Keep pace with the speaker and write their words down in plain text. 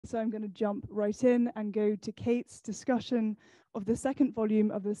So I'm going to jump right in and go to Kate's discussion of the second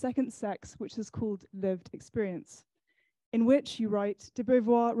volume of The Second Sex, which is called Lived Experience, in which you write, de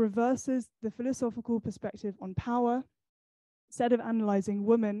Beauvoir reverses the philosophical perspective on power. Instead of analyzing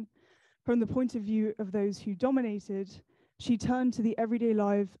women from the point of view of those who dominated, she turned to the everyday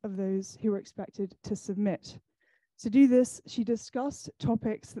life of those who were expected to submit. To do this, she discussed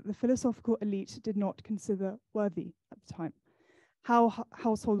topics that the philosophical elite did not consider worthy at the time. How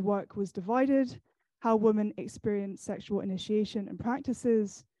household work was divided, how women experienced sexual initiation and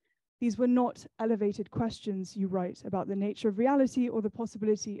practices. These were not elevated questions, you write, about the nature of reality or the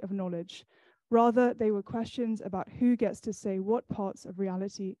possibility of knowledge. Rather, they were questions about who gets to say what parts of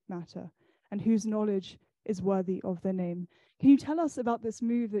reality matter and whose knowledge is worthy of their name. Can you tell us about this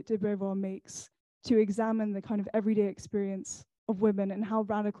move that de Beauvoir makes to examine the kind of everyday experience of women, and how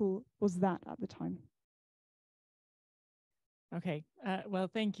radical was that at the time? Okay, well,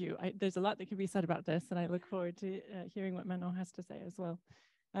 thank you. There's a lot that can be said about this, and I look forward to hearing what Manon has to say as well.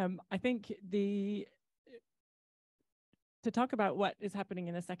 I think to talk about what is happening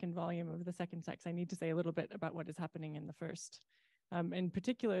in the second volume of The Second Sex, I need to say a little bit about what is happening in the first. In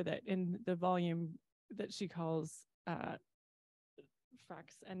particular, that in the volume that she calls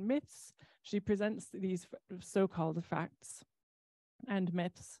Facts and Myths, she presents these so-called facts and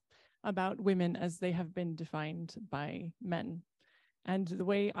myths about women as they have been defined by men. And the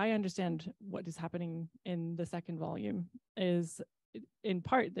way I understand what is happening in the second volume is in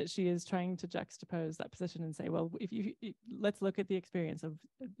part that she is trying to juxtapose that position and say, well, let's look at the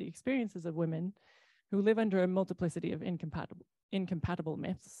experiences of women who live under a multiplicity of incompatible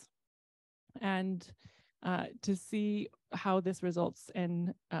myths, and to see how this results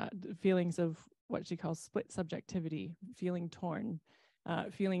in feelings of what she calls split subjectivity, feeling torn,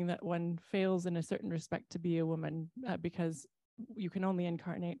 feeling that one fails in a certain respect to be a woman because you can only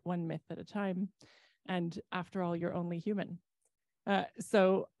incarnate one myth at a time, and after all, you're only human.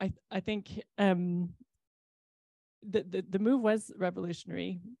 So I think the move was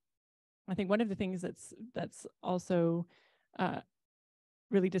revolutionary. I think one of the things that's also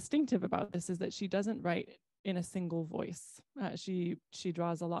really distinctive about this is that she doesn't write in a single voice. She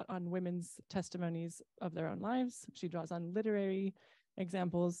draws a lot on women's testimonies of their own lives. She draws on literary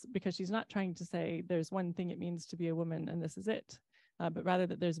examples, because she's not trying to say there's one thing it means to be a woman and this is it, but rather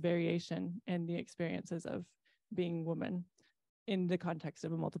that there's variation in the experiences of being woman in the context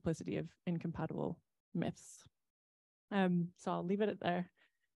of a multiplicity of incompatible myths. So I'll leave it at there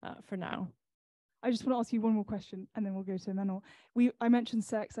for now. I just want to ask you one more question, and then we'll go to Manon. I mentioned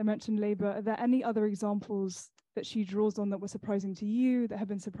sex, I mentioned labor. Are there any other examples that she draws on that were surprising to you, that have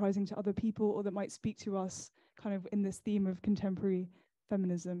been surprising to other people, or that might speak to us kind of in this theme of contemporary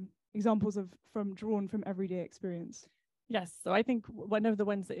feminism? Examples drawn from everyday experience. Yes, so I think one of the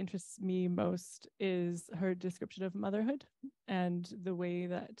ones that interests me most is her description of motherhood and the way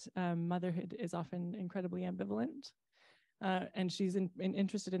that motherhood is often incredibly ambivalent. And she's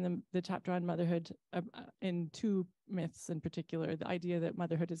interested in the chapter on motherhood in two myths in particular: the idea that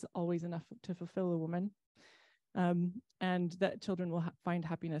motherhood is always enough to fulfill a woman, and that children will find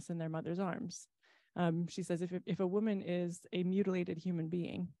happiness in their mother's arms. She says if a woman is a mutilated human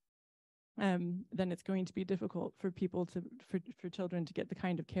being, then it's going to be difficult for for children to get the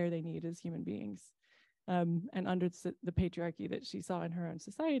kind of care they need as human beings. And under the patriarchy that she saw in her own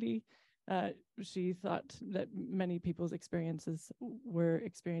society, she thought that many people's experiences were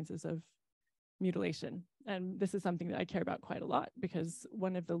experiences of mutilation. And this is something that I care about quite a lot, because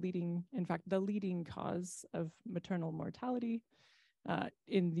one of the leading cause of maternal mortality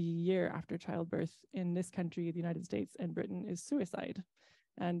in the year after childbirth in this country, the United States and Britain, is suicide.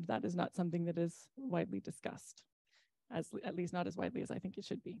 And that is not something that is widely discussed, at least not as widely as I think it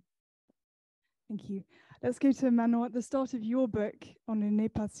should be. Thank you. Let's go to Manon. At the start of your book, On ne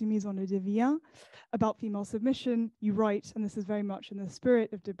n'est pas soumise, on le devient, about female submission, you write, and this is very much in the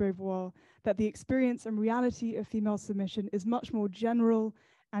spirit of de Beauvoir, that the experience and reality of female submission is much more general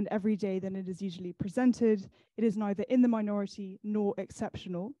and everyday than it is usually presented. It is neither in the minority nor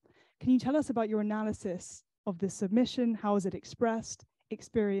exceptional. Can you tell us about your analysis of this submission? How is it expressed,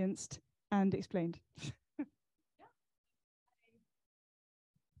 experienced, and explained?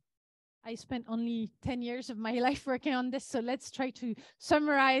 I spent only 10 years of my life working on this, so let's try to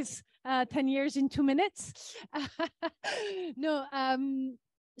summarize 10 years in 2 minutes.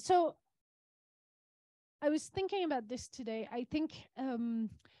 So I was thinking about this today. I think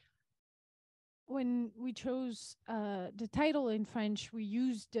when we chose the title in French, we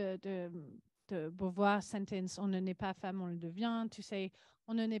used the Beauvoir sentence, on ne n'est pas femme, on le devient, to say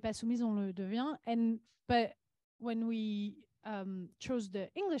on ne n'est pas soumise, on le devient. But when we chose the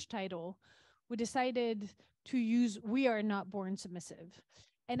English title, we decided to use "We Are Not Born Submissive."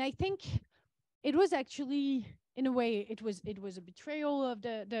 And I think it was actually, in a way, it was a betrayal of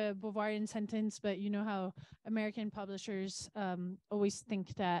the Beauvoirian sentence, but you know how American publishers always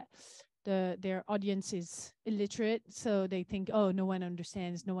think that their audience is illiterate, so they think, oh, no one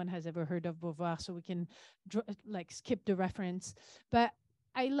understands, no one has ever heard of Beauvoir, so we can like skip the reference. But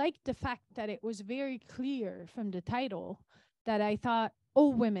I liked the fact that it was very clear from the title that I thought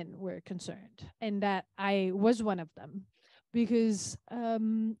all women were concerned, and that I was one of them, because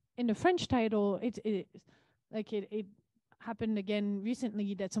in the French title, it happened again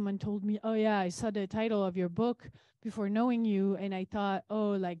recently that someone told me, oh yeah, I saw the title of your book before knowing you, and I thought,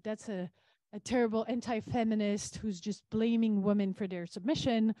 oh, like that's a terrible anti-feminist who's just blaming women for their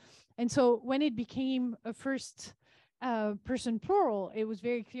submission. And so when it became a first person plural, it was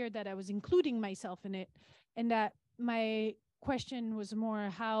very clear that I was including myself in it, and that my question was more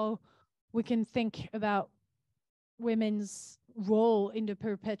how we can think about women's role in the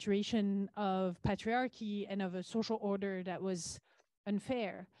perpetuation of patriarchy and of a social order that was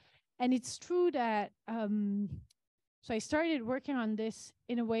unfair. And it's true that, so I started working on this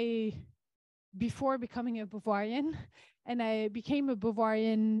in a way before becoming a Beauvoirian, and I became a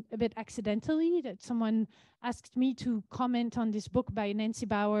Beauvoirian a bit accidentally, that someone asked me to comment on this book by Nancy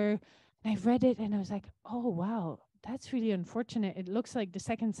Bauer, and I read it and I was like, oh wow, that's really unfortunate. It looks like The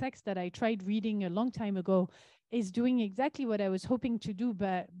Second Sex that I tried reading a long time ago is doing exactly what I was hoping to do,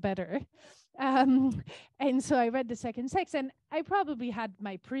 but better. And so I read The Second Sex, and I probably had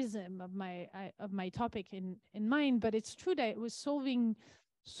my prism of my topic in mind, but it's true that it was solving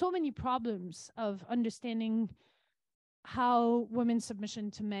so many problems of understanding how women's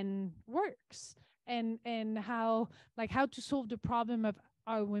submission to men works, and how to solve the problem of,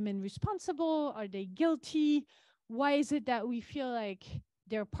 are women responsible? Are they guilty? Why is it that we feel like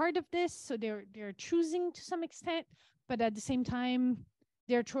they're part of this, so they're choosing to some extent, but at the same time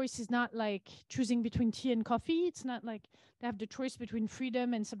their choice is not like choosing between tea and coffee. It's not like they have the choice between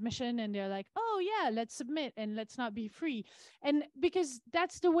freedom and submission, and they're like, oh yeah, let's submit and let's not be free. And because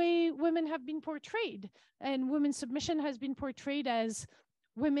that's the way women have been portrayed, and women's submission has been portrayed as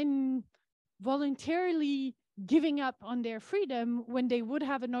women voluntarily giving up on their freedom when they would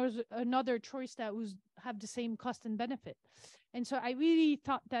have another choice that would have the same cost and benefit. And so I really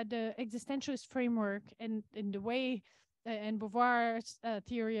thought that the existentialist framework and the way and Beauvoir's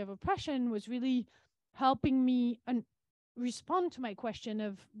theory of oppression was really helping me respond to my question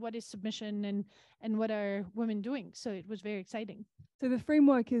of what is submission and what are women doing. So it was very exciting. So the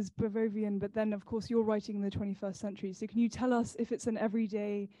framework is Beauvoirian, but then of course you're writing in the 21st century. So can you tell us, if it's an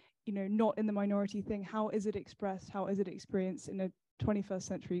everyday, not in the minority thing, how is it expressed? How is it experienced in a 21st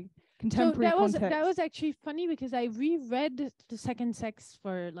century contemporary context? That was actually funny, because I reread The Second Sex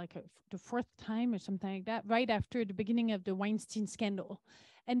for like the fourth time or something like that, right after the beginning of the Weinstein scandal.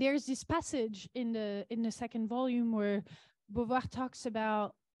 And there's this passage in the second volume where Beauvoir talks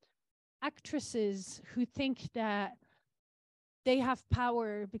about actresses who think that they have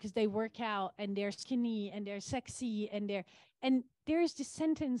power because they work out and they're skinny and they're sexy and there's this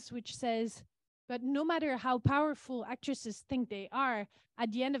sentence which says, but no matter how powerful actresses think they are,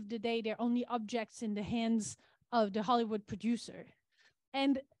 at the end of the day, they're only objects in the hands of the Hollywood producer.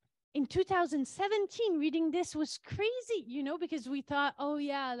 And in 2017, reading this was crazy, because we thought, oh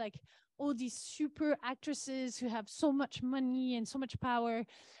yeah, like all these super actresses who have so much money and so much power.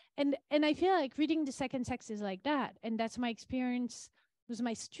 And I feel like reading The Second Sex is like that. And that's my experience with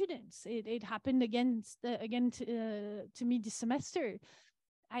my students. It happened again to me this semester.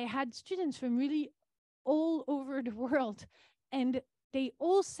 I had students from really all over the world, and they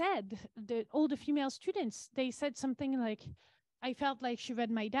all said, all the female students, they said something like, I felt like she read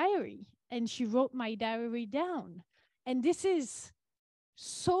my diary and she wrote my diary down. And this is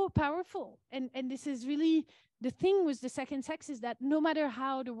so powerful. And this is really the thing with The Second Sex, is that no matter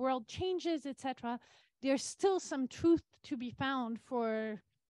how the world changes, etc., there's still some truth to be found for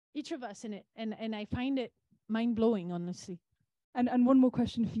each of us in it. And I find it mind-blowing, honestly. And one more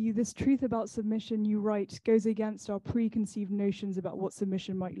question for you. This truth about submission, you write, goes against our preconceived notions about what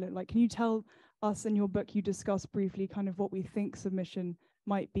submission might look like. Can you tell us, in your book, you discuss briefly kind of what we think submission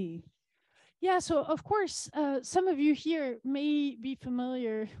might be? Yeah, so of course, some of you here may be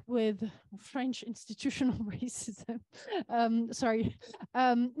familiar with French institutional racism. Sorry.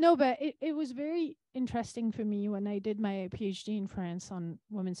 No, but it was very interesting for me when I did my PhD in France on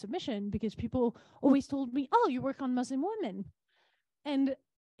women's submission, because people always told me, oh, you work on Muslim women. And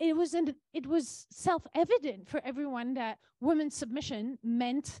it was self-evident for everyone that women's submission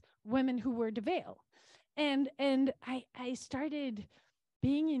meant women who wore the veil. And I started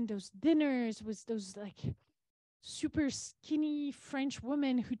being in those dinners with those like super skinny French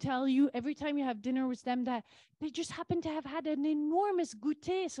women who tell you every time you have dinner with them that they just happen to have had an enormous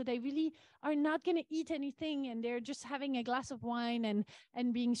goûter, so they really are not going to eat anything, and they're just having a glass of wine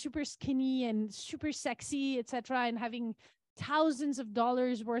and being super skinny and super sexy, etc., and having thousands of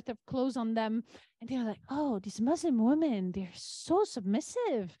dollars worth of clothes on them. And they're like, oh, these Muslim women, they're so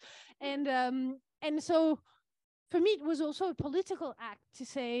submissive. And so for me, it was also a political act to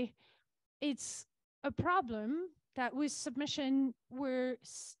say it's a problem that with submission we're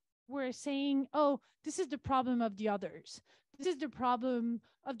saying, oh, this is the problem of the others. This is the problem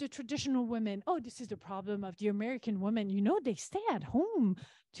of the traditional women. Oh, this is the problem of the American women. You know, they stay at home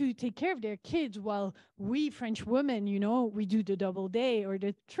to take care of their kids, while we French women, you know, we do the double day or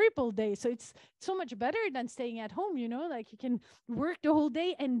the triple day. So it's so much better than staying at home, you know, like you can work the whole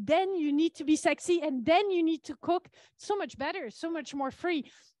day and then you need to be sexy and then you need to cook. So much better, so much more free.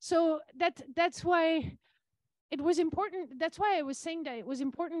 So that's why it was important. That's why I was saying that it was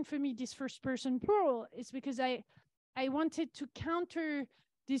important for me, this first person plural, is because I wanted to counter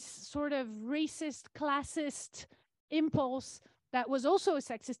this sort of racist, classist impulse that was also a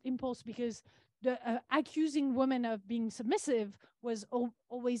sexist impulse, because the accusing women of being submissive was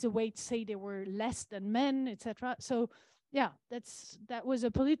always a way to say they were less than men, etc. So yeah, that was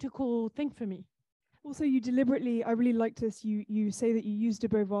a political thing for me. Also, you deliberately, I really like this, you say that you use de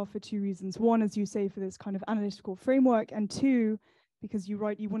Beauvoir for two reasons. One, as you say, for this kind of analytical framework, and two, because you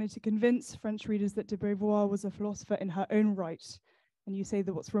write you wanted to convince French readers that de Beauvoir was a philosopher in her own right. And you say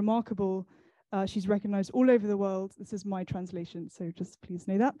that what's remarkable, she's recognized all over the world. This is my translation, so just please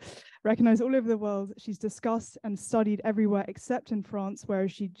know that. Recognized all over the world. She's discussed and studied everywhere except in France, where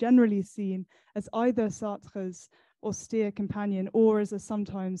she's generally seen as either Sartre's austere companion or as a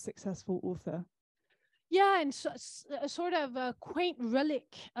sometimes successful author. Yeah, and so, a sort of a quaint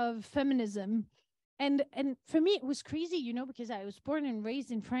relic of feminism. And for me, it was crazy, you know, because I was born and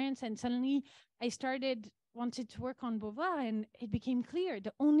raised in France, and suddenly I wanted to work on Beauvoir, and it became clear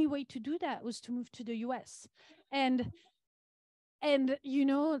the only way to do that was to move to the US. And you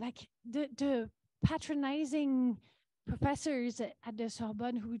know, like the patronizing professors at the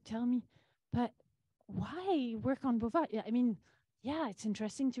Sorbonne who would tell me, but why work on Beauvoir? Yeah, I mean, yeah, it's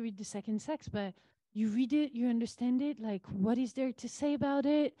interesting to read The Second Sex, but you read it, you understand it, like what is there to say about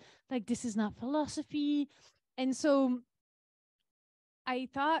it? Like, this is not philosophy. And so I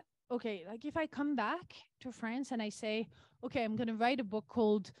thought, okay, like if I come back to France and I say, okay, I'm going to write a book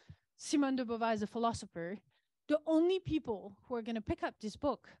called Simone de Beauvoir as a Philosopher, the only people who are going to pick up this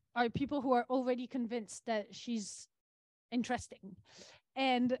book are people who are already convinced that she's interesting.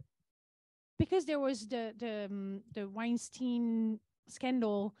 And because there was the Weinstein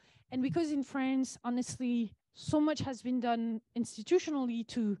scandal, and because in France, honestly, so much has been done institutionally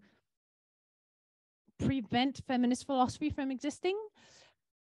to prevent feminist philosophy from existing,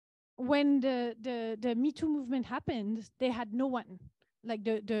 when the Me Too movement happened, they had no one, like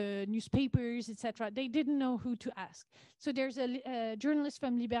the newspapers, etc. They didn't know who to ask. So there's a journalist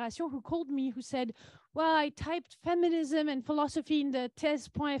from Libération who called me, who said, well, I typed feminism and philosophy in the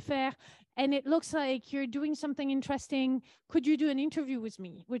thèse.fr, and it looks like you're doing something interesting. Could you do an interview with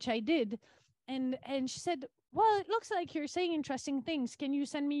me? Which I did. And she said, well, it looks like you're saying interesting things. Can you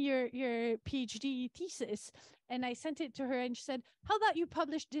send me your PhD thesis? And I sent it to her, and she said, how about you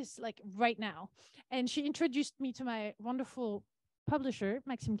publish this like right now? And she introduced me to my wonderful publisher,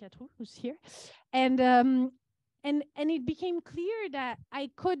 Maxime Catrou, who's here. And it became clear that I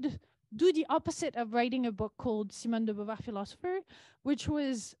could do the opposite of writing a book called Simone de Beauvoir, Philosopher, which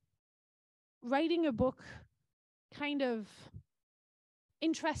was writing a book kind of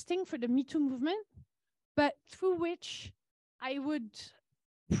interesting for the Me Too movement, but through which I would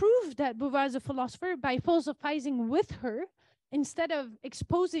prove that Beauvoir is a philosopher by philosophizing with her instead of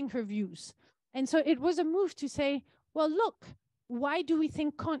exposing her views. And so it was a move to say, well, look, why do we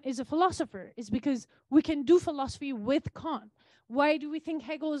think Kant is a philosopher? It's because we can do philosophy with Kant. Why do we think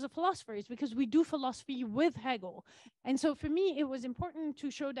Hegel is a philosopher? It's because we do philosophy with Hegel. And so for me, it was important to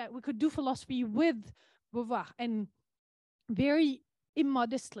show that we could do philosophy with Beauvoir. And very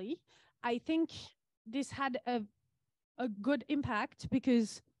immodestly, I think this had a good impact,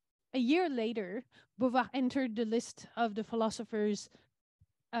 because a year later, Beauvoir entered the list of the philosophers,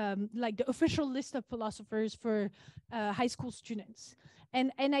 like the official list of philosophers for high school students.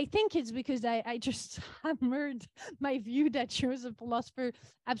 And I think it's because I just hammered my view that she was a philosopher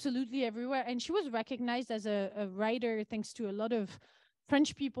absolutely everywhere. And she was recognized as a writer thanks to a lot of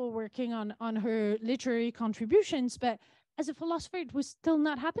French people working on her literary contributions. But as a philosopher, it was still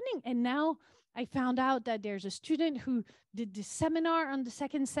not happening. And now I found out that there's a student who did this seminar on the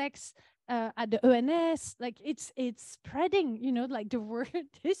second sex at the ENS. Like it's spreading, you know, like the word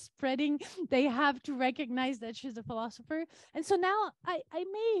is spreading. They have to recognize that she's a philosopher. And so now I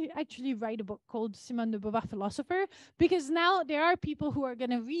may actually write a book called Simone de Beauvoir, Philosopher, because now there are people who are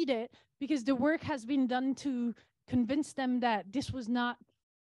going to read it because the work has been done to convince them that this was not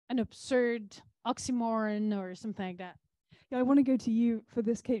an absurd oxymoron or something like that. Yeah, I want to go to you for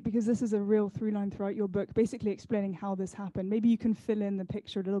this, Kate, because this is a real through line throughout your book, basically explaining how this happened. Maybe you can fill in the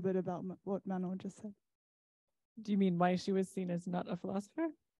picture a little bit about what Manon just said. Do you mean why she was seen as not a philosopher?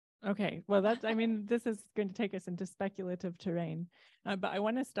 Okay, well, that's, I mean, this is going to take us into speculative terrain, but I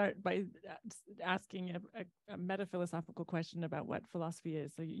want to start by asking a metaphilosophical question about what philosophy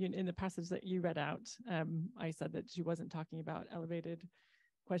is. So in the passage that you read out, I said that she wasn't talking about elevated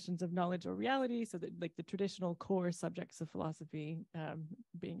questions of knowledge or reality, so that like the traditional core subjects of philosophy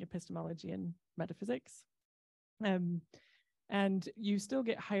being epistemology and metaphysics. And you still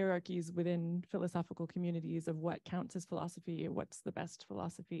get hierarchies within philosophical communities of what counts as philosophy or what's the best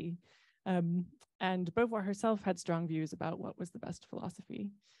philosophy. And Beauvoir herself had strong views about what was the best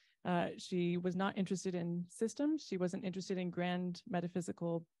philosophy. She was not interested in systems. She wasn't interested in grand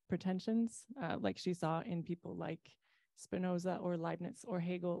metaphysical pretensions like she saw in people like Spinoza or Leibniz or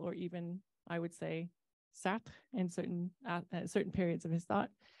Hegel, or even, I would say, Sartre in certain periods of his thought.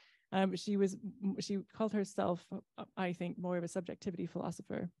 She called herself, I think, more of a subjectivity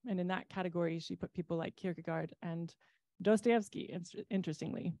philosopher. And in that category, she put people like Kierkegaard and Dostoevsky,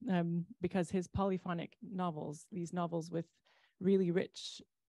 interestingly, because his polyphonic novels, these novels with really rich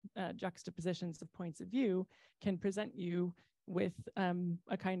juxtapositions of points of view, can present you with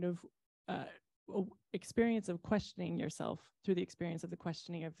a kind of experience of questioning yourself through the experience of the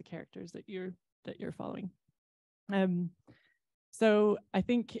questioning of the characters that you're following. So I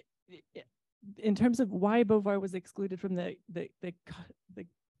think in terms of why Beauvoir was excluded from the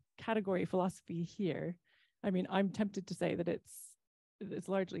category philosophy here, I mean, I'm tempted to say that it's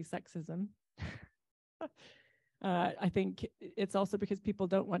largely sexism. I think it's also because people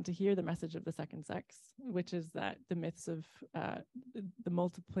don't want to hear the message of the second sex, which is that the myths of the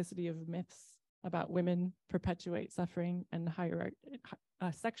multiplicity of myths about women perpetuate suffering, and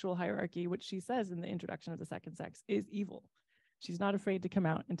sexual hierarchy, which she says in the introduction of the second sex, is evil. She's not afraid to come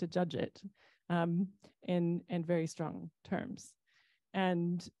out and to judge it in very strong terms.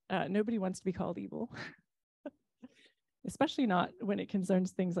 And nobody wants to be called evil, especially not when it concerns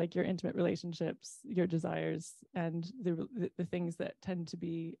things like your intimate relationships, your desires, and the things that tend to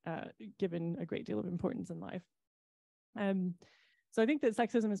be given a great deal of importance in life. So I think that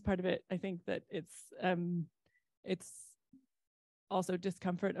sexism is part of it. I think that it's also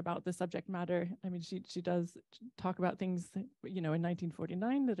discomfort about the subject matter. I mean, she does talk about things, you know, in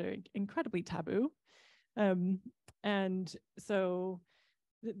 1949 that are incredibly taboo. And so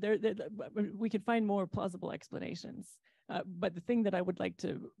we could find more plausible explanations. But the thing that I would like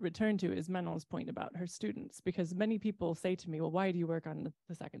to return to is Manon's point about her students, because many people say to me, well, why do you work on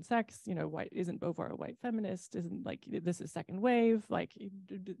the second sex? You know, why isn't Beauvoir a white feminist? Isn't, like, this is second wave? Like,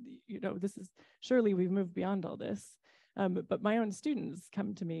 you know, this is, surely we've moved beyond all this. But my own students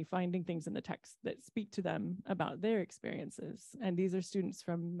come to me finding things in the text that speak to them about their experiences. And these are students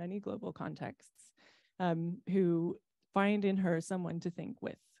from many global contexts who find in her someone to think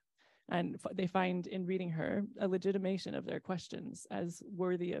with. And they find in reading her a legitimation of their questions as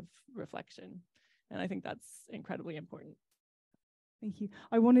worthy of reflection. And I think that's incredibly important. Thank you.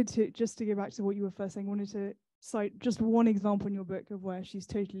 I wanted to, just to go back to what you were first saying, I wanted to cite just one example in your book of where she's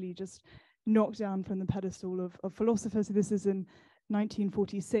totally just knocked down from the pedestal of philosophers. So this is in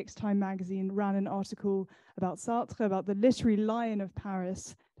 1946, Time magazine ran an article about Sartre, about the literary lion of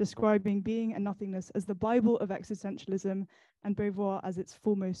Paris, describing being and nothingness as the Bible of existentialism, and Beauvoir as its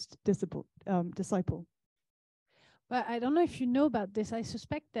foremost disciple. But I don't know if you know about this. I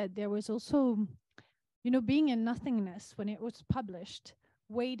suspect that there was also, you know, Being and Nothingness, when it was published,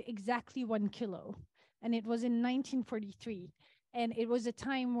 weighed exactly 1 kilo. And it was in 1943. And it was a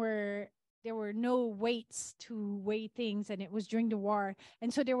time where there were no weights to weigh things, and it was during the war.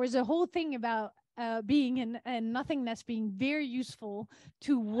 And so there was a whole thing about being and nothingness being very useful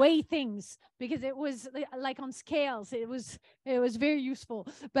to weigh things, because it was like on scales. It was very useful.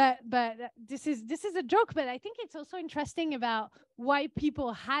 But this is a joke. But I think it's also interesting about why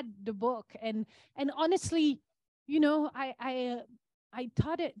people had the book. And honestly, you know, I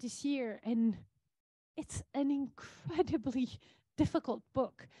taught it this year, and it's an incredibly difficult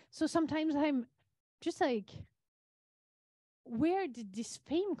book. So sometimes I'm just like, where did this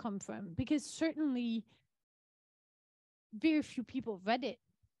fame come from? Because certainly very few people read it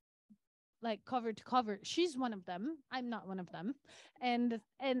like cover to cover. She's one of them. I'm not one of them. And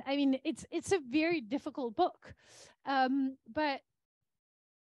I mean, it's a very difficult book. But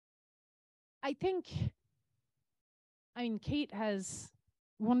I think, I mean, Kate has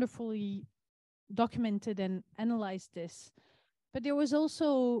wonderfully documented and analyzed this. But there was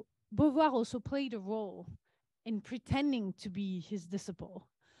also, Beauvoir also played a role in pretending to be his disciple.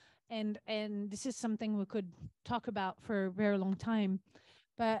 And this is something we could talk about for a very long time.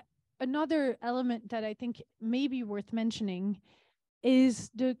 But another element that I think may be worth mentioning is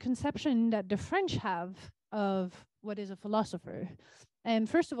the conception that the French have of what is a philosopher. And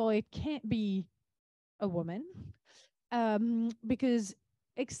first of all, it can't be a woman, because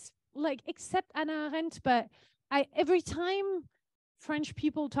except Hannah Arendt, but every time French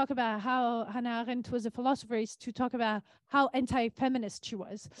people talk about how Hannah Arendt was a philosopher, is to talk about how anti-feminist she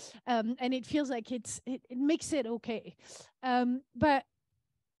was, and it feels like it makes it okay. But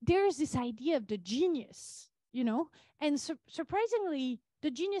there's this idea of the genius, you know, and surprisingly, the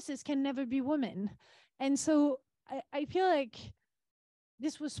geniuses can never be women, and so I feel like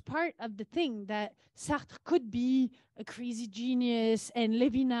this was part of the thing, that Sartre could be a crazy genius, and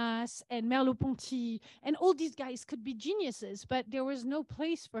Lévinas and Merleau-Ponty and all these guys could be geniuses, but there was no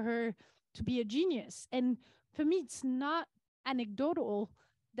place for her to be a genius. And for me, it's not anecdotal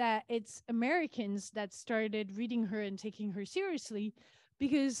that it's Americans that started reading her and taking her seriously,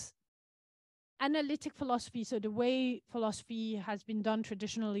 because analytic philosophy, so the way philosophy has been done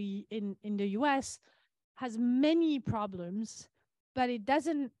traditionally in the US, has many problems, but it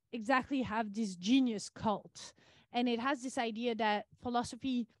doesn't exactly have this genius cult. And it has this idea that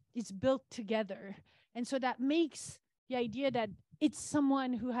philosophy is built together. And so that makes the idea that it's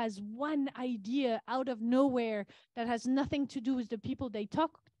someone who has one idea out of nowhere that has nothing to do with the people they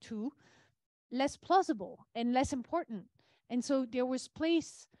talk to less plausible and less important. And so there was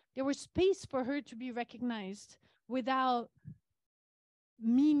space for her to be recognized without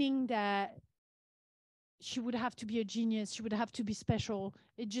meaning that she would have to be a genius, she would have to be special.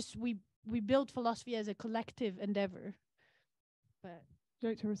 It just, we built philosophy as a collective endeavor. But would you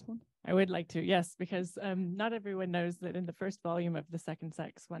like to respond? I would like to, yes, because not everyone knows that in the first volume of The Second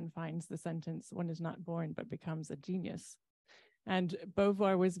Sex, one finds the sentence, "One is not born, but becomes a genius." And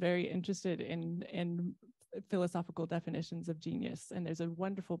Beauvoir was very interested in philosophical definitions of genius. And there's a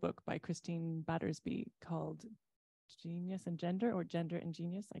wonderful book by Christine Battersby called Genius and Gender, or Gender and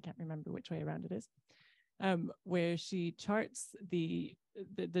Genius. I can't remember which way around it is. Where she charts the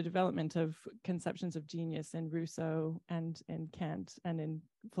development of conceptions of genius in Rousseau and in Kant and in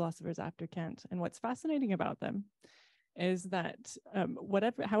philosophers after Kant. And what's fascinating about them is that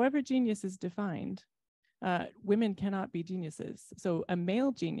however genius is defined, women cannot be geniuses. So a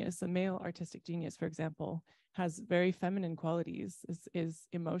male genius, a male artistic genius, for example, has very feminine qualities, is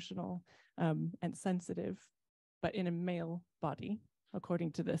emotional and sensitive, but in a male body,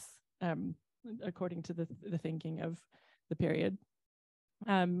 according to this. According to the thinking of the period,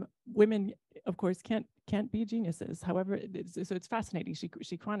 women, of course, can't be geniuses. However, it's fascinating.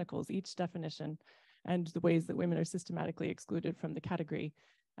 She chronicles each definition and the ways that women are systematically excluded from the category.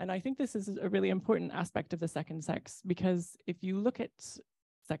 And I think this is a really important aspect of The Second Sex, because if you look at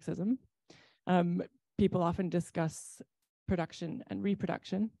sexism, people often discuss production and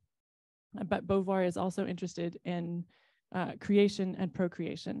reproduction, but Beauvoir is also interested in creation and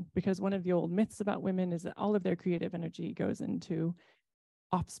procreation, because one of the old myths about women is that all of their creative energy goes into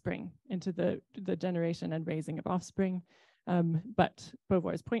offspring, into the generation and raising of offspring. But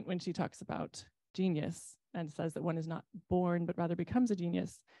Beauvoir's point when she talks about genius and says that one is not born but rather becomes a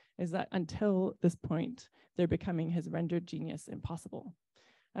genius is that until this point, their becoming has rendered genius impossible.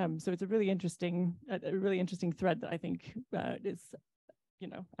 So it's a really interesting thread that I think is,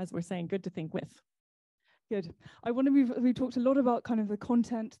 as we're saying, good to think with. Good. I wonder, we've talked a lot about kind of the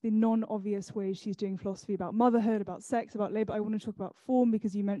content, the non-obvious ways she's doing philosophy about motherhood, about sex, about labor. I want to talk about form,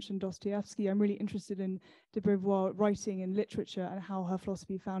 because you mentioned Dostoevsky. I'm really interested in de Beauvoir writing and literature and how her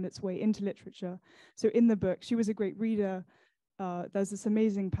philosophy found its way into literature. So in the book, she was a great reader. There's this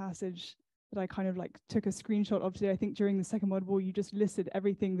amazing passage that I kind of like took a screenshot of today. I think during the Second World War, you just listed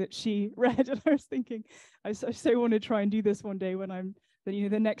everything that she read. And I was thinking, I so want to try and do this one day when I'm, the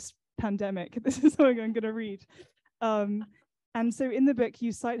next pandemic. This is something I'm going to read. And so in the book,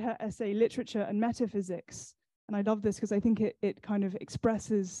 you cite her essay, Literature and Metaphysics. And I love this because I think it kind of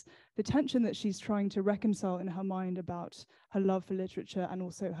expresses the tension that she's trying to reconcile in her mind about her love for literature and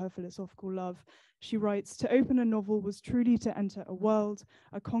also her philosophical love. She writes, "To open a novel was truly to enter a world,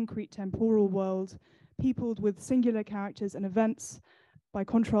 a concrete temporal world, peopled with singular characters and events. By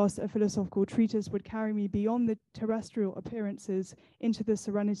contrast, a philosophical treatise would carry me beyond the terrestrial appearances into the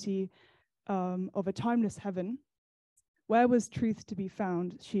serenity of a timeless heaven. Where was truth to be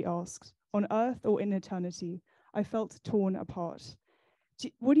found, she asks, on earth or in eternity? I felt torn apart.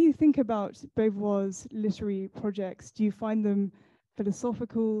 What do you think about Beauvoir's literary projects? Do you find them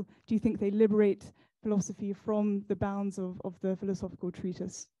philosophical? Do you think they liberate philosophy from the bounds of the philosophical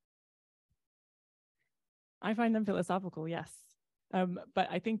treatise? I find them philosophical, yes. But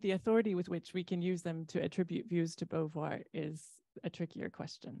I think the authority with which we can use them to attribute views to Beauvoir is a trickier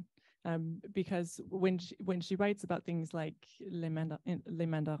question. Because when she writes about things like Les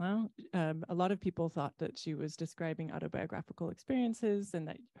Mandarins, a lot of people thought that she was describing autobiographical experiences and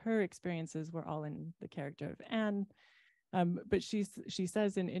that her experiences were all in the character of Anne. But she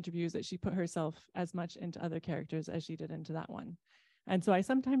says in interviews that she put herself as much into other characters as she did into that one. And so I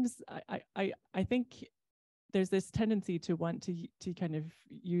sometimes, I think there's this tendency to want to kind of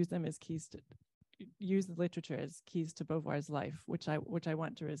use them as keys to, use the literature as keys to Beauvoir's life, which I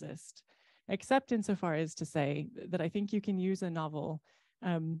want to resist, except insofar as to say that I think you can use a novel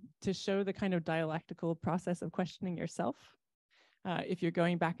to show the kind of dialectical process of questioning yourself. If you're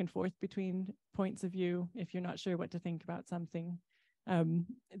going back and forth between points of view, if you're not sure what to think about something,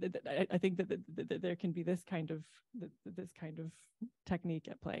 I think that there can be this kind of technique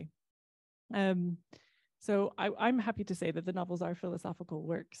at play. So I'm happy to say that the novels are philosophical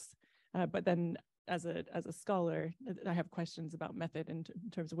works, but then as a scholar, I have questions about method in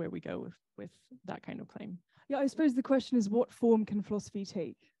terms of where we go with that kind of claim. Yeah, I suppose the question is, what form can philosophy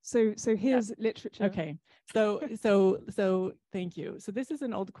take? So here's literature. Okay, so thank you. So this is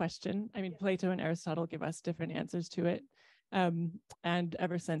an old question. I mean, Plato and Aristotle give us different answers to it. And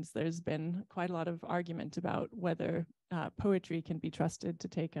ever since, there's been quite a lot of argument about whether poetry can be trusted to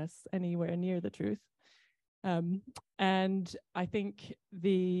take us anywhere near the truth. And I think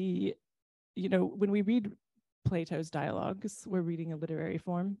when we read Plato's dialogues, we're reading a literary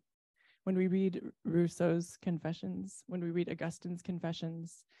form. When we read Rousseau's Confessions, when we read Augustine's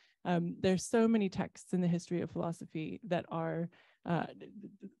Confessions, there's so many texts in the history of philosophy that are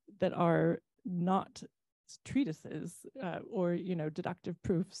not treatises or deductive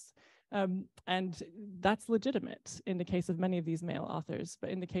proofs, and that's legitimate in the case of many of these male authors.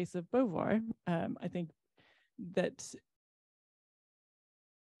 But in the case of Beauvoir, I think that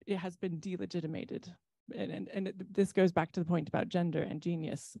it has been delegitimated. And this goes back to the point about gender and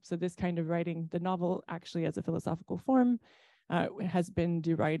genius. So this kind of writing, the novel actually as a philosophical form, has been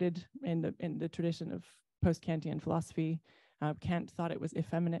derided in the tradition of post-Kantian philosophy. Kant thought it was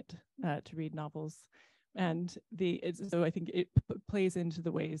effeminate to read novels. And so I think it plays into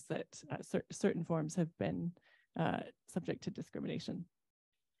the ways that certain forms have been subject to discrimination.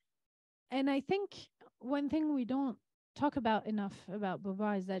 And I think one thing we don't talk about enough about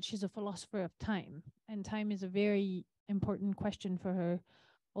Beauvoir is that she's a philosopher of time, and time is a very important question for her,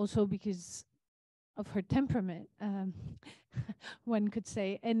 also because of her temperament, one could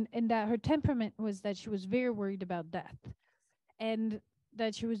say, and that her temperament was that she was very worried about death, and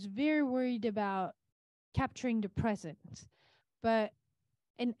that she was very worried about capturing the present. But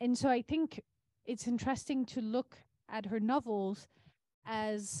and so I think it's interesting to look at her novels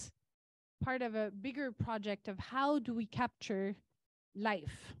as part of a bigger project of how do we capture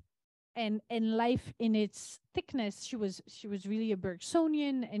life, and life in its thickness. She was really a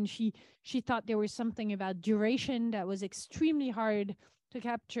Bergsonian, and she thought there was something about duration that was extremely hard to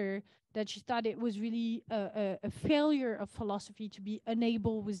capture, that she thought it was really a failure of philosophy to be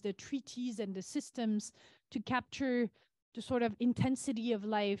unable with the treaties and the systems to capture the sort of intensity of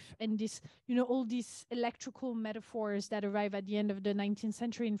life, and this, all these electrical metaphors that arrive at the end of the 19th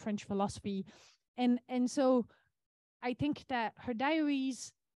century in French philosophy. And so I think that her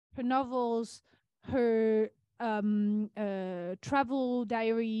diaries, her novels, her travel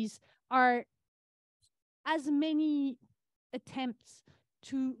diaries are as many attempts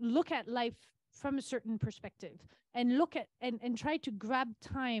to look at life from a certain perspective, and look at and try to grab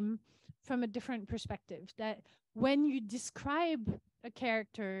time from a different perspective. That when you describe a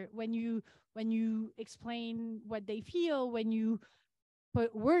character, when you explain what they feel, when you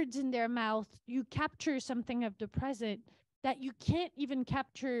put words in their mouth, you capture something of the present that you can't even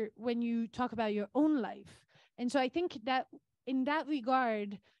capture when you talk about your own life. And so I think that in that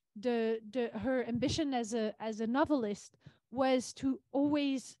regard, her ambition as a novelist was to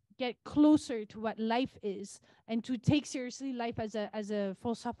always get closer to what life is, and to take seriously life as a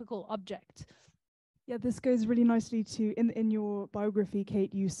philosophical object. Yeah, this goes really nicely to, in your biography,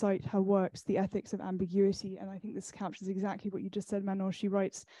 Kate, you cite her works, The Ethics of Ambiguity, and I think this captures exactly what you just said, Manon. She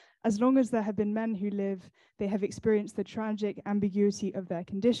writes, as long as there have been men who live, they have experienced the tragic ambiguity of their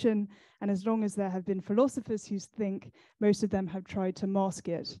condition, and as long as there have been philosophers who think, most of them have tried to mask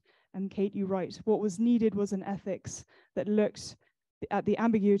it. And Kate, you write, what was needed was an ethics that looked at the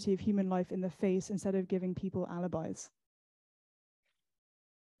ambiguity of human life in the face instead of giving people alibis.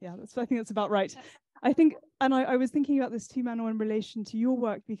 Yeah, I think that's about right. I think, and I was thinking about this too, Manon, in relation to your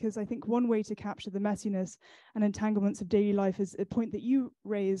work, because I think one way to capture the messiness and entanglements of daily life is a point that you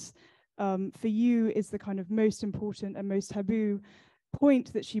raise. For you is the kind of most important and most taboo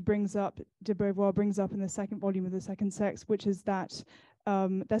point that she brings up, de Beauvoir brings up in the second volume of The Second Sex, which is that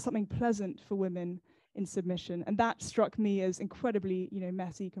there's something pleasant for women in submission. And that struck me as incredibly,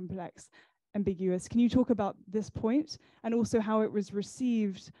 messy, complex, ambiguous. Can you talk about this point and also how it was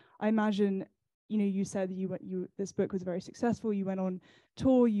received? I imagine, you said this book was very successful. You went on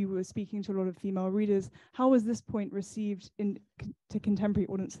tour. You were speaking to a lot of female readers. How was this point received to contemporary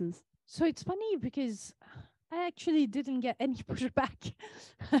audiences? So it's funny because I actually didn't get any pushback.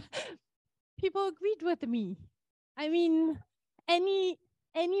 People agreed with me. I mean, any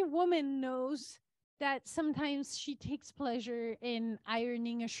woman knows that sometimes she takes pleasure in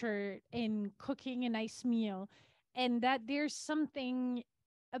ironing a shirt, in cooking a nice meal, and that there's something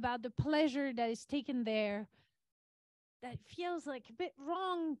about the pleasure that is taken there that feels like a bit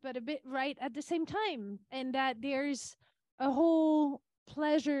wrong, but a bit right at the same time. And that there's a whole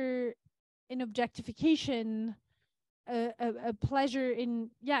pleasure in objectification, a pleasure in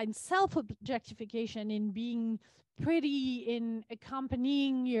self-objectification, in being pretty, in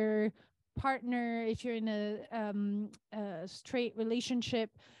accompanying your partner if you're in a straight relationship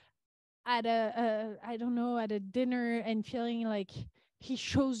at a dinner and feeling like he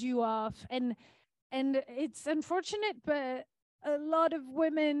shows you off, and it's unfortunate, but a lot of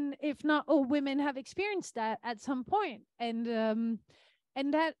women, if not all women, have experienced that at some point, and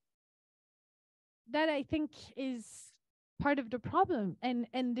that I think is part of the problem,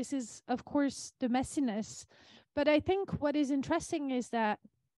 and this is of course the messiness. But I think what is interesting is that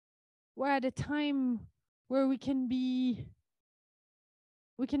we're at a time where we can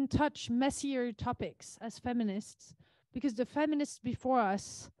touch messier topics as feminists, because the feminists before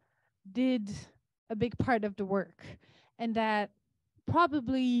us did a big part of the work, and that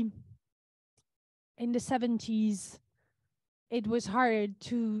probably in the 70s it was hard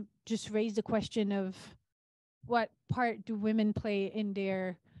to just raise the question of what part do women play in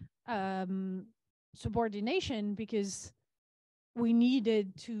their subordination, because we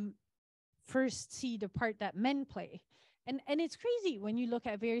needed to first see the part that men play. And it's crazy when you look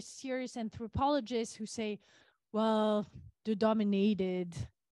at very serious anthropologists who say, well, the dominated,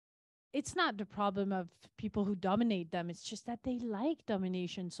 it's not the problem of people who dominate them, it's just that they like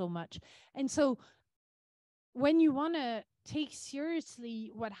domination so much. And so when you want to take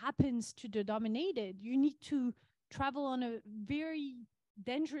seriously what happens to the dominated, you need to travel on a very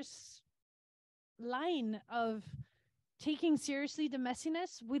dangerous line of taking seriously the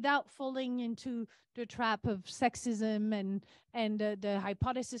messiness without falling into the trap of sexism and the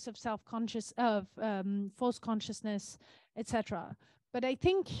hypothesis of false consciousness, etc. But I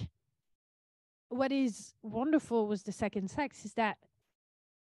think what is wonderful with The Second Sex is that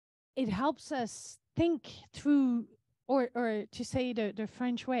it helps us think through, or to say the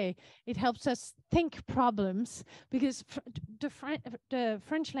French way, it helps us think problems, because the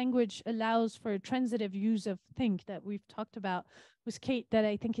French language allows for a transitive use of think that we've talked about with Kate, that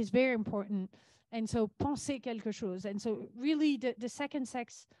I think is very important. And so penser quelque chose. And so really the Second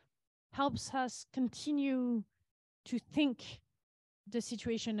Sex helps us continue to think the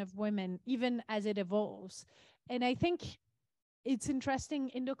situation of women, even as it evolves. And I think it's interesting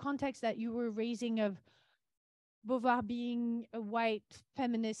in the context that you were raising of Beauvoir being a white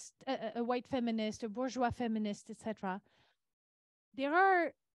feminist, a bourgeois feminist, etc. There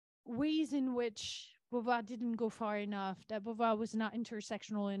are ways in which Beauvoir didn't go far enough, that Beauvoir was not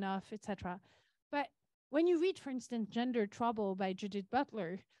intersectional enough, etc. But when you read, for instance, Gender Trouble by Judith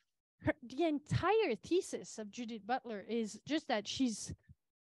Butler, the entire thesis of Judith Butler is just that she's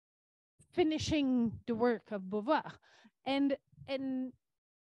finishing the work of Beauvoir. And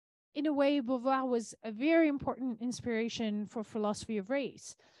in a way, Beauvoir was a very important inspiration for philosophy of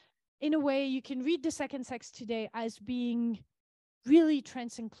race. In a way, you can read The Second Sex today as being really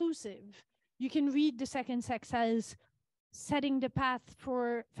trans-inclusive. You can read The Second Sex as setting the path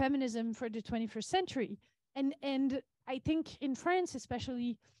for feminism for the 21st century. And I think in France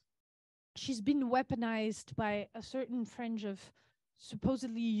especially, she's been weaponized by a certain fringe of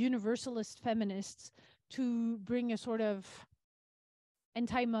supposedly universalist feminists to bring a sort of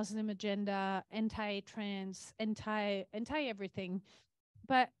anti-Muslim agenda, anti-trans, anti-everything.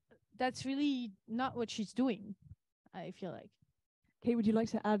 But that's really not what she's doing, I feel like. Kate, would you like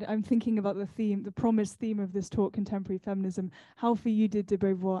to add? I'm thinking about the theme, the promised theme of this talk, contemporary feminism. How for you did de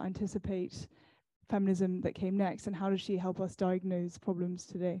Beauvoir anticipate feminism that came next, and how does she help us diagnose problems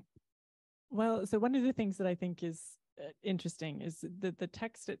today? Well, so one of the things that I think is interesting is that the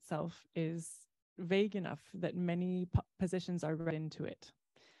text itself is vague enough that many positions are read into it.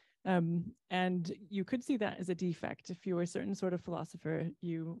 And you could see that as a defect. If you were a certain sort of philosopher,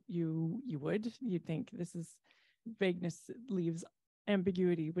 you'd think this is vagueness leaves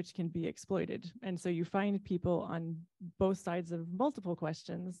ambiguity, which can be exploited. And so you find people on both sides of multiple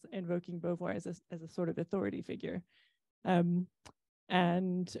questions invoking Beauvoir as a sort of authority figure. But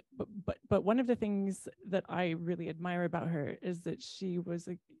one of the things that I really admire about her is that she was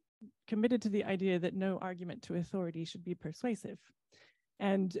committed to the idea that no argument to authority should be persuasive.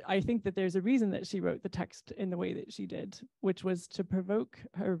 And I think that there's a reason that she wrote the text in the way that she did, which was to provoke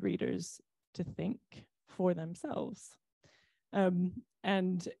her readers to think for themselves. So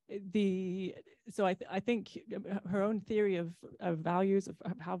I think her own theory of values, of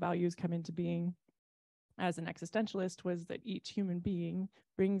how values come into being as an existentialist, was that each human being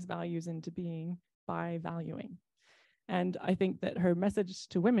brings values into being by valuing. And I think that her message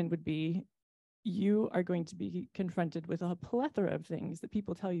to women would be, you are going to be confronted with a plethora of things that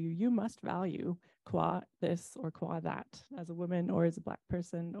people tell you you must value, qua this or qua that, as a woman or as a Black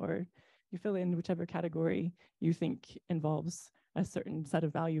person, or you fill in whichever category you think involves a certain set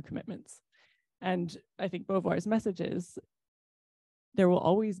of value commitments. And I think Beauvoir's message is, there will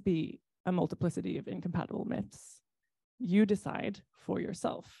always be a multiplicity of incompatible myths. You decide for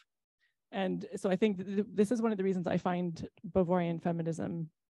yourself. And so I think this is one of the reasons I find Beauvoirian feminism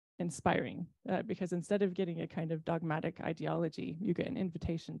inspiring, because instead of getting a kind of dogmatic ideology, you get an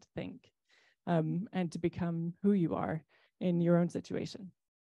invitation to think and to become who you are in your own situation.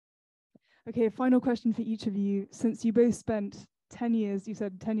 Okay, a final question for each of you. Since you both spent 10 years, you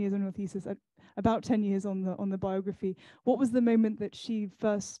said 10 years on your thesis, about 10 years on the biography, what was the moment that she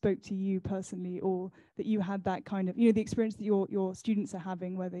first spoke to you personally, or that you had that kind of, the experience that your students are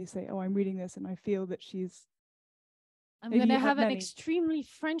having where they say, oh, I'm reading this and I feel that she's... I'm going to have an extremely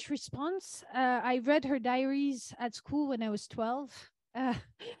French response. I read her diaries at school when I was 12,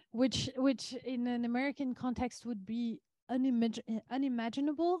 which in an American context would be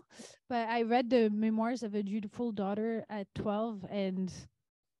unimaginable. But I read the memoirs of a dutiful daughter at 12, and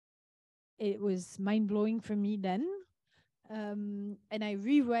it was mind-blowing for me then. And I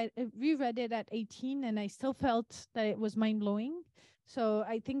reread it at 18, and I still felt that it was mind-blowing. So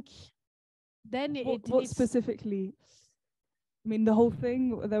I think then what specifically... I mean, the whole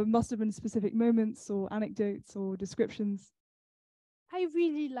thing, there must have been specific moments or anecdotes or descriptions. I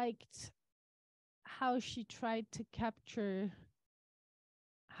really liked how she tried to capture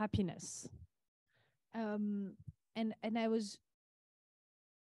happiness. And I was,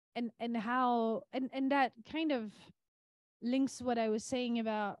 and how, and that kind of links what I was saying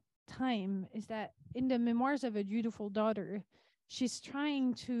about time, is that in the memoirs of a dutiful daughter, she's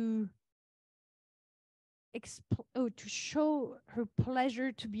trying to to show her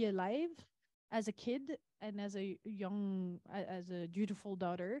pleasure to be alive as a kid and as a dutiful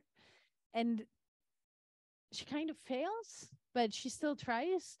daughter, and she kind of fails, but she still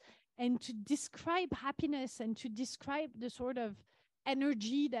tries. And to describe happiness and to describe the sort of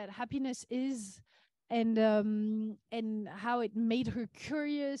energy that happiness is, and how it made her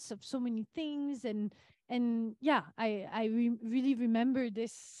curious of so many things, and yeah, I really remember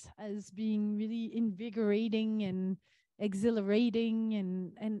this as being really invigorating and exhilarating,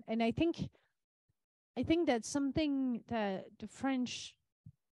 and I think that's something that the French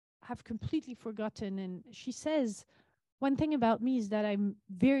have completely forgotten. And she says, one thing about me is that I'm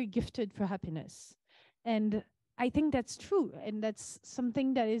very gifted for happiness, and I think that's true, and that's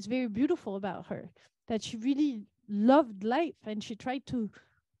something that is very beautiful about her, that she really loved life and she tried to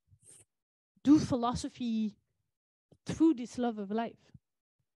do philosophy through this love of life.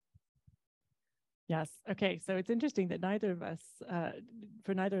 Yes. Okay. So it's interesting that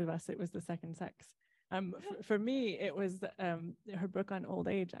for neither of us, it was the second sex. For me, it was her book on old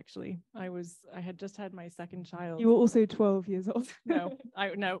age. Actually, I had just had my second child. You were also 12 years old.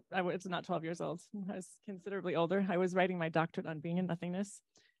 I was not 12 years old. I was considerably older. I was writing my doctorate on being and nothingness,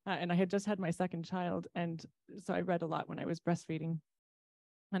 and I had just had my second child, and so I read a lot when I was breastfeeding.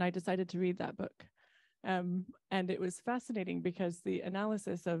 And I decided to read that book. And it was fascinating because the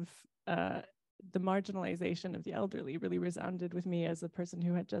analysis of the marginalization of the elderly really resounded with me as a person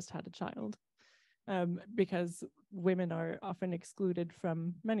who had just had a child, because women are often excluded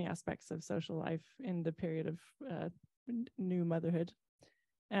from many aspects of social life in the period of new motherhood.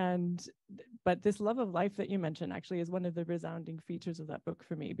 But this love of life that you mentioned actually is one of the resounding features of that book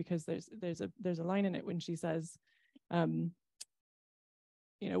for me, because there's a line in it when she says,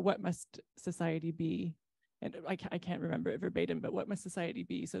 what must society be? And I can't remember it verbatim, but what must society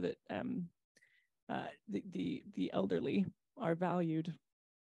be so that the elderly are valued?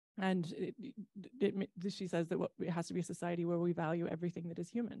 And she says that it has to be a society where we value everything that is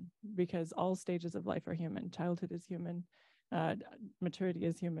human, because all stages of life are human. Childhood is human, maturity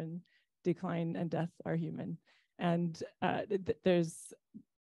is human, decline and death are human. And I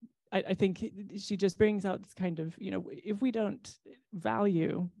think she just brings out this kind of, if we don't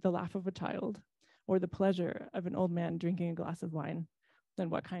value the laugh of a child or the pleasure of an old man drinking a glass of wine, then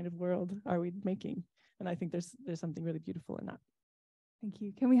what kind of world are we making? And I think there's something really beautiful in that. Thank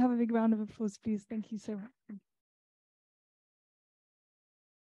you. Can we have a big round of applause, please? Thank you so much.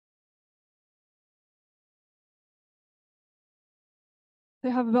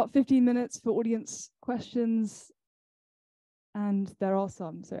 They have about 15 minutes for audience questions, and there are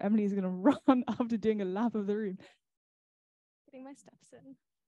some. So Emily's going to run after doing a lap of the room. Getting my steps in.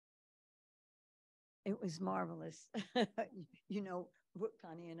 It was marvelous.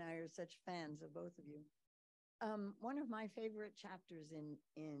 Connie and I are such fans of both of you. One of my favorite chapters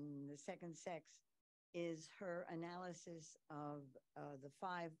in The Second Sex is her analysis of the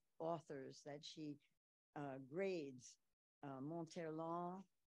 5 authors that she grades: Monterland,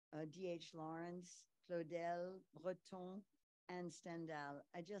 D.H. Lawrence, Claudel, Breton, and Stendhal.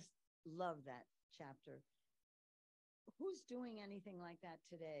 I just love that chapter. Who's doing anything like that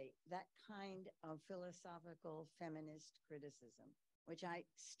today? That kind of philosophical feminist criticism, which I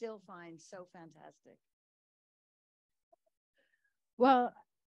still find so fantastic. Well,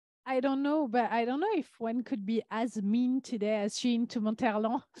 I don't know, but I don't know if one could be as mean today as she into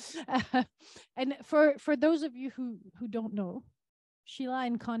Monterland. And for those of you who don't know, Sheila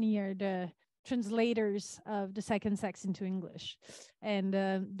and Connie are the translators of The Second Sex into English. And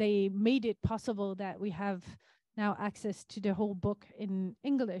they made it possible that we have now access to the whole book in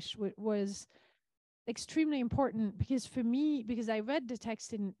English, which was extremely important for me, because I read the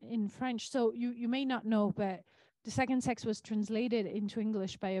text in French. So you may not know, but The Second Sex was translated into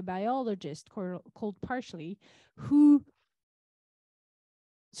English by a biologist called Parsley, who...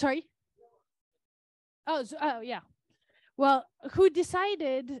 Sorry? Yeah. Well, who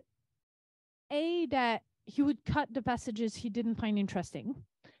decided, that he would cut the passages he didn't find interesting,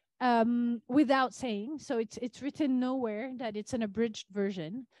 without saying. So it's written nowhere that it's an abridged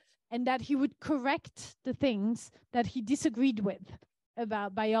version, and that he would correct the things that he disagreed with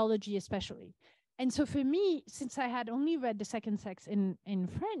about biology especially. And so for me, since I had only read The Second Sex in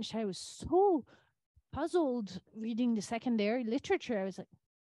French, I was so puzzled reading the secondary literature. I was like,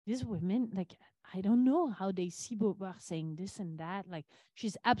 these women, like, I don't know how they see Beauvoir saying this and that. Like,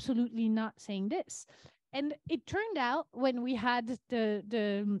 she's absolutely not saying this. And it turned out, when we had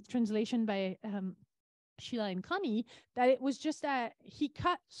the translation by Sheila and Connie, that it was just that he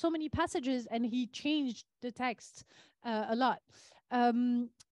cut so many passages and he changed the text a lot.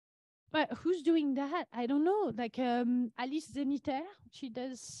 But who's doing that? I don't know. Like Alice Zeniter, she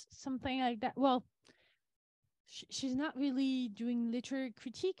does something like that. Well, she's not really doing literary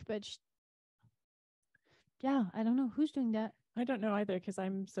critique, but yeah, I don't know who's doing that. I don't know either, because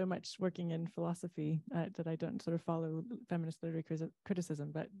I'm so much working in philosophy that I don't sort of follow feminist literary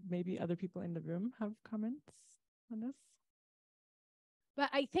criticism, but maybe other people in the room have comments on this. But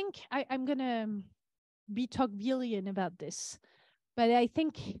I think I'm going to be Tocquevillian about this, but I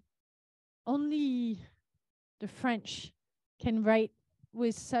think only the French can write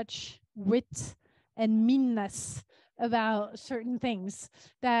with such wit and meanness about certain things,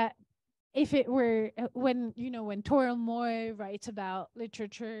 that if it were when Toril Moy writes about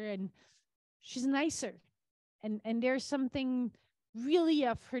literature, and she's nicer, and there's something really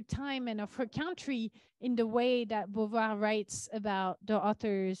of her time and of her country in the way that Beauvoir writes about the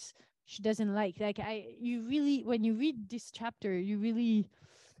authors she doesn't like. Like, when you read this chapter,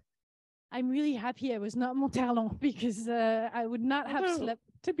 I'm really happy I was not Monterland, because I would not have slept.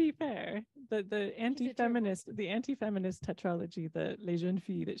 To be fair, the anti-feminist tetralogy, the Les Jeunes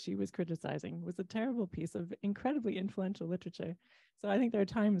Filles that she was criticizing, was a terrible piece of incredibly influential literature. So I think there are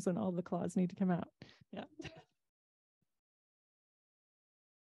times when all the claws need to come out. Yeah.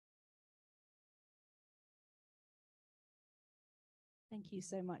 Thank you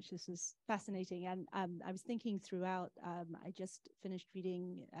so much. This was fascinating. And I was thinking throughout, I just finished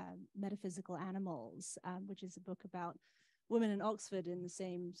reading Metaphysical Animals, which is a book about women in Oxford in the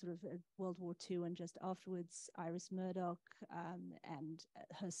same sort of World War II, and just afterwards, Iris Murdoch and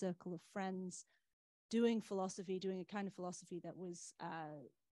her circle of friends. doing philosophy, doing a kind of philosophy that was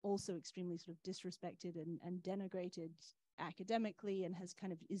also extremely sort of disrespected and denigrated academically, and has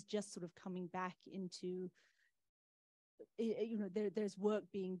kind of is just sort of coming back into, you know, there's work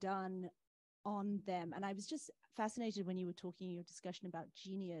being done on them. And I was just fascinated when you were talking in your discussion about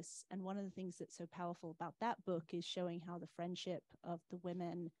genius, and one of the things that's so powerful about that book is showing how the friendship of the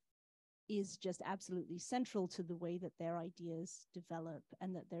women is just absolutely central to the way that their ideas develop,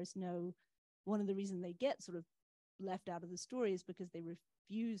 and that there's no, one of the reasons they get sort of left out of the story is because they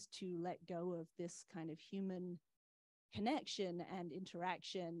refuse to let go of this kind of human connection and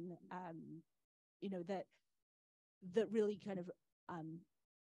interaction, you know, that really kind of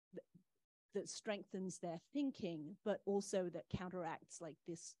that strengthens their thinking, but also that counteracts like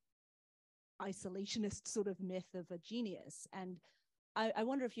this isolationist sort of myth of a genius. And I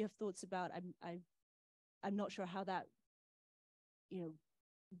wonder if you have thoughts about, I'm not sure how that, you know,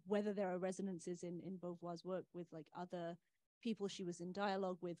 whether there are resonances in Beauvoir's work with like other people she was in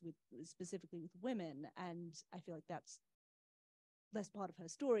dialogue with specifically with women. And I feel like that's less part of her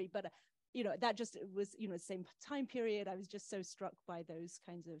story, but you know, that just was, you know, same time period. I was just so struck by those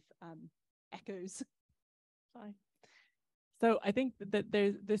kinds of echoes. Fine. So I think that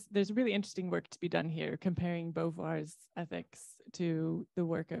there's really interesting work to be done here, comparing Beauvoir's ethics to the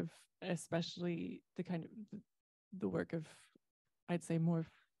work of, especially the kind of the work of, I'd say, more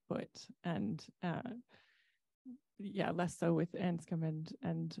Foote, and yeah, less so with Anscombe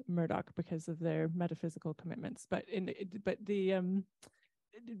and Murdoch because of their metaphysical commitments. But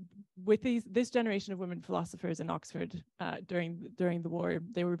with this generation of women philosophers in Oxford during the war,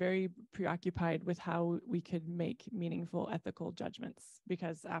 they were very preoccupied with how we could make meaningful ethical judgments,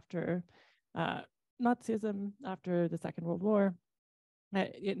 because after Nazism, after the Second World War,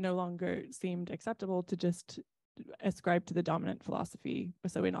 it no longer seemed acceptable to just ascribe to the dominant philosophy.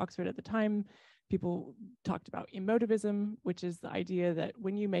 So in Oxford at the time, people talked about emotivism, which is the idea that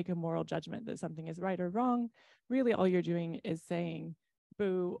when you make a moral judgment that something is right or wrong, really all you're doing is saying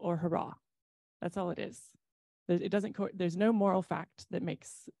boo or hurrah. That's all it is. It doesn't. There's no moral fact that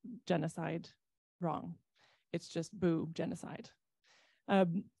makes genocide wrong. It's just boo genocide.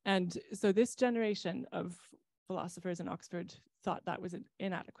 And so this generation of philosophers in Oxford thought that was an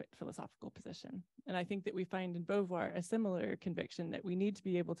inadequate philosophical position. And I think that we find in Beauvoir a similar conviction that we need to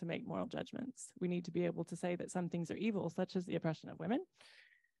be able to make moral judgments. We need to be able to say that some things are evil, such as the oppression of women.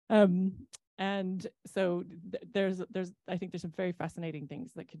 And so I think there's some very fascinating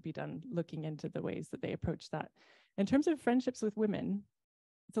things that could be done looking into the ways that they approach that. In terms of friendships with women,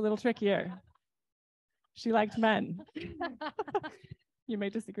 it's a little trickier. She liked men. You may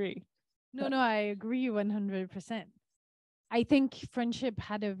disagree. No, I agree 100%. I think friendship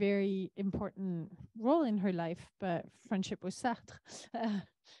had a very important role in her life, but friendship with Sartre.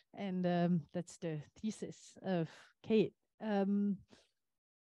 And that's the thesis of Kate.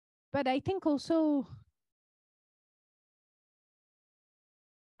 But I think also,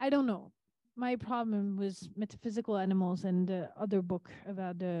 I don't know, my problem with Metaphysical Animals and the other book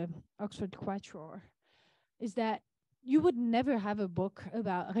about the Oxford Quatuor is that you would never have a book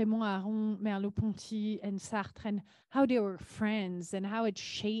about Raymond Aron, Merleau-Ponty, and Sartre and how they were friends and how it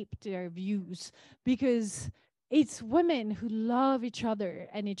shaped their views, because it's women who love each other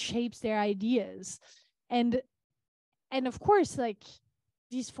and it shapes their ideas. And of course, like,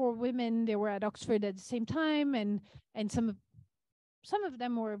 these four women, they were at Oxford at the same time, and some of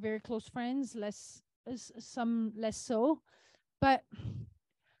them were very close friends, some less so. But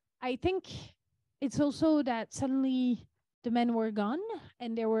I think it's also that suddenly the men were gone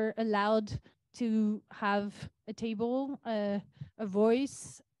and they were allowed to have a table, a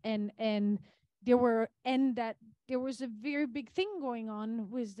voice, and that there was a very big thing going on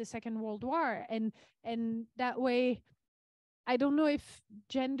with the Second World War, and that way, I don't know if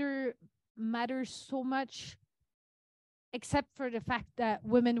gender matters so much, except for the fact that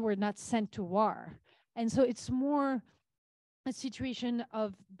women were not sent to war. And so it's more a situation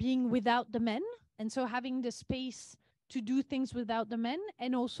of being without the men, and so having the space to do things without the men,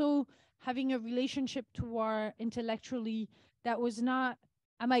 and also having a relationship to war intellectually that was not,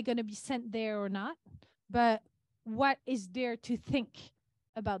 am I going to be sent there or not, but what is there to think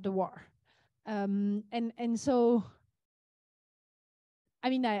about the war? And so, I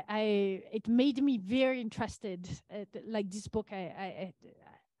mean, it made me very interested. Like this book, I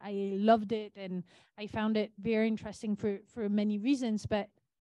loved it, and I found it very interesting for many reasons. But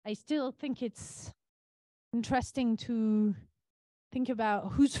I still think it's interesting to think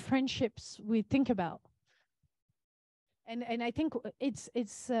about whose friendships we think about. And I think it's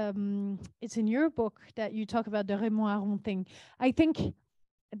in your book that you talk about the Raymond Aron thing. I think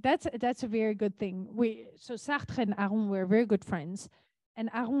that's a very good thing. So Sartre and Aron were very good friends. And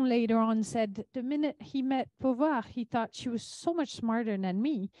Aron later on said the minute he met Beauvoir, he thought she was so much smarter than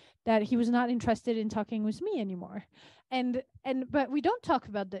me that he was not interested in talking with me anymore. But we don't talk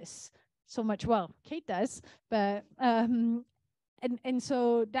about this so much. Well, Kate does, but and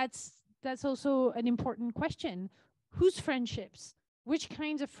so that's also an important question. Whose friendships? Which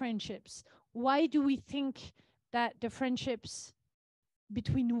kinds of friendships? Why do we think that the friendships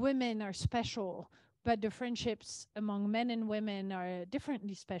between women are special, but the friendships among men and women are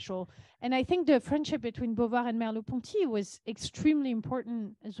differently special? And I think the friendship between Beauvoir and Merleau-Ponty was extremely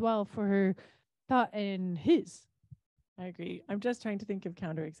important as well for her thought and his. I agree. I'm just trying to think of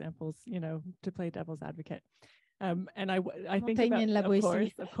counterexamples, to play devil's advocate. And I think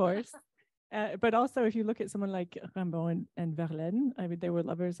about, of course. But also, if you look at someone like Rimbaud and Verlaine, I mean, they were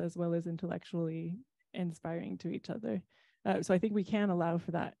lovers as well as intellectually inspiring to each other. So I think we can allow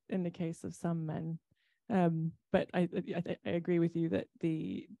for that in the case of some men. But I agree with you that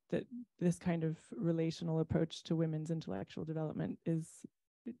that this kind of relational approach to women's intellectual development is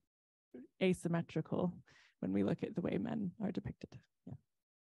asymmetrical when we look at the way men are depicted. Yeah.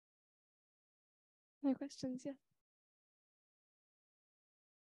 No questions, yeah.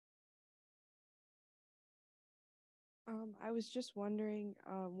 I was just wondering,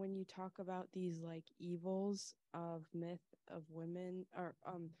 when you talk about these like evils of myth of women, or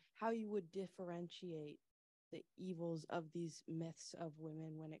how you would differentiate the evils of these myths of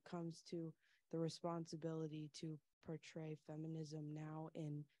women when it comes to the responsibility to portray feminism now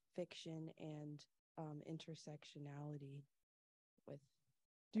in fiction and intersectionality with.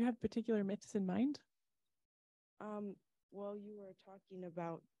 Do you have particular myths in mind? Well, you were talking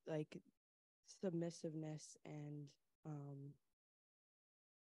about like submissiveness and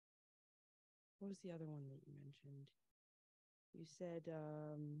what was the other one that you mentioned? You said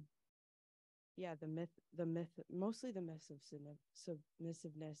yeah, mostly the myth of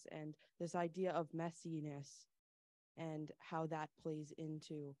submissiveness and this idea of messiness and how that plays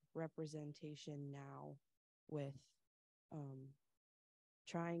into representation now with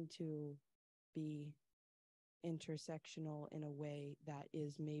trying to be intersectional in a way that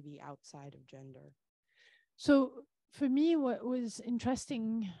is maybe outside of gender. So for me, what was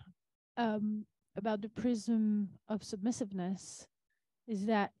interesting about the prism of submissiveness is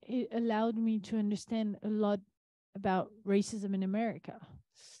that it allowed me to understand a lot about racism in America,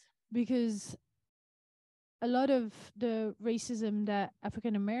 because a lot of the racism that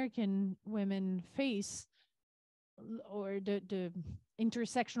African American women face, or the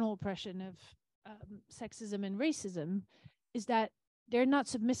intersectional oppression of sexism and racism, is that they're not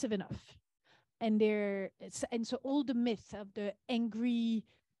submissive enough. And so all the myth of the angry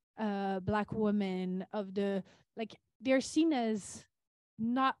Black woman, of the, like, they're seen as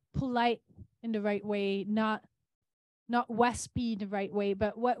not polite in the right way, not waspy in the right way,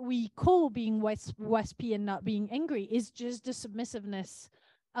 but what we call being waspy and not being angry is just the submissiveness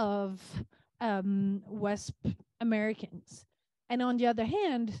of West Americans. And on the other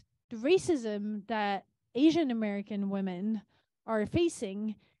hand, the racism that Asian American women are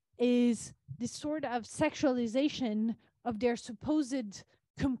facing is this sort of sexualization of their supposed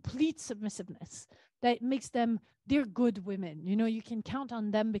complete submissiveness that makes them, they're good women. You know, you can count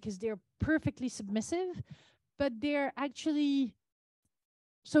on them because they're perfectly submissive, but they're actually,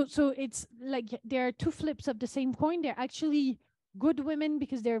 so it's like there are two flips of the same coin. They're actually good women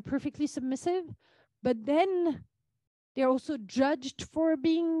because they're perfectly submissive, but then they're also judged for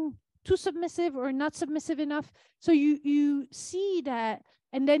being too submissive or not submissive enough. So you see that,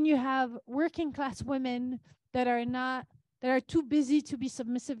 and then you have working class women that are too busy to be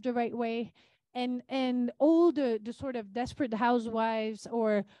submissive the right way, and all the sort of desperate housewives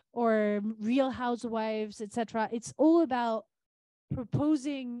or real housewives, etc. It's all about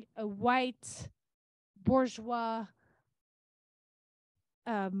proposing a white bourgeois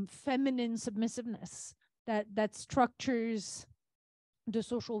feminine submissiveness that structures the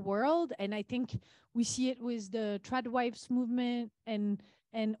social world. And I think we see it with the trad wives movement and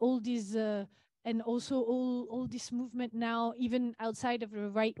all these and also all this movement now, even outside of the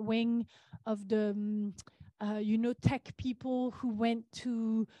right wing, of the tech people who went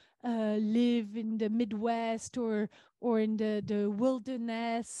to live in the Midwest or in the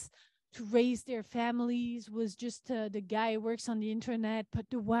wilderness to raise their families, was just the guy works on the internet, but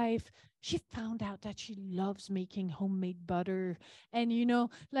the wife, she found out that she loves making homemade butter, and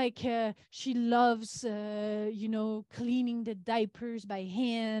she loves cleaning the diapers by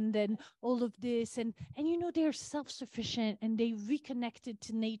hand and all of this, and they're self-sufficient and they reconnected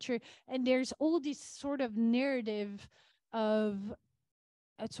to nature, and there's all this sort of narrative of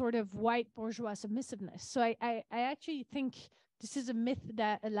a sort of white bourgeois submissiveness. So I actually think this is a myth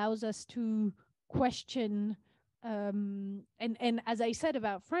that allows us to question, and as I said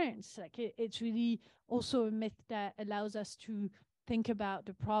about France, like it's really also a myth that allows us to think about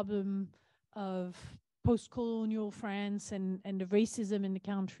the problem of post-colonial France and the racism in the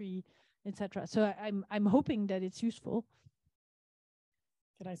country, etc. So I'm hoping that it's useful.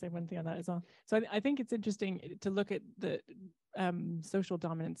 Can I say one thing on that as well? So I think it's interesting to look at the social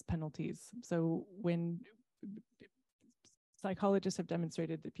dominance penalties. So when psychologists have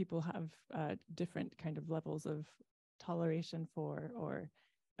demonstrated that people have different kind of levels of toleration for or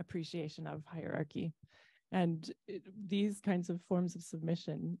appreciation of hierarchy. And these kinds of forms of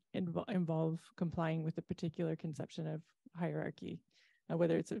submission involve complying with a particular conception of hierarchy,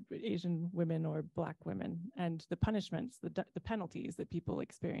 whether it's Asian women or Black women, and the punishments, the penalties that people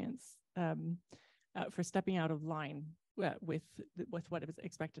experience for stepping out of line with what is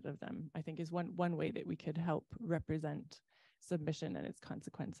expected of them, I think is one way that we could help represent submission and its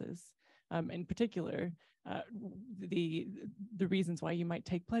consequences. In particular, the reasons why you might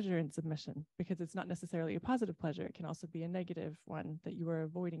take pleasure in submission, because it's not necessarily a positive pleasure. It can also be a negative one, that you are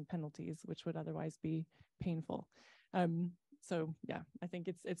avoiding penalties which would otherwise be painful. So yeah, I think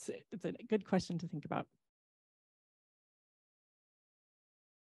it's a good question to think about.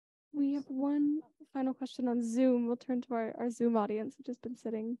 We have one final question on Zoom. We'll turn to our Zoom audience, which has been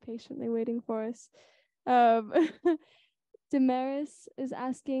sitting patiently waiting for us. Damaris is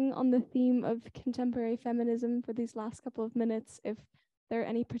asking, on the theme of contemporary feminism for these last couple of minutes, if there are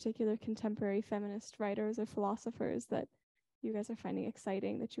any particular contemporary feminist writers or philosophers that you guys are finding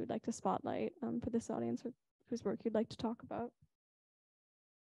exciting that you would like to spotlight for this audience, or whose work you'd like to talk about.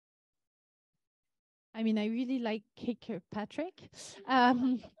 I mean, I really like Kate Kirkpatrick,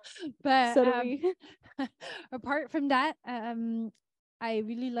 but So do we. apart from that, I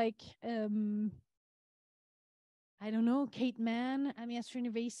really like I don't know, Kate Mann, Amias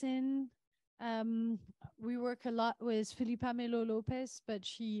Srinivasan. We work a lot with Filipa Melo Lopez, but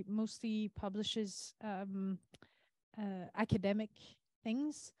she mostly publishes academic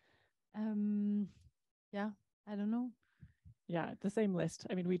things. Yeah, I don't know. Yeah, the same list.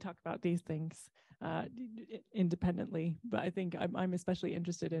 I mean, we talk about these things independently, but I think I'm especially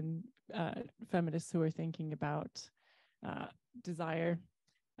interested in feminists who are thinking about desire,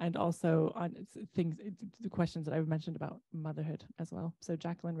 and also on things, the questions that I've mentioned about motherhood as well. So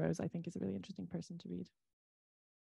Jacqueline Rose, I think, is a really interesting person to read.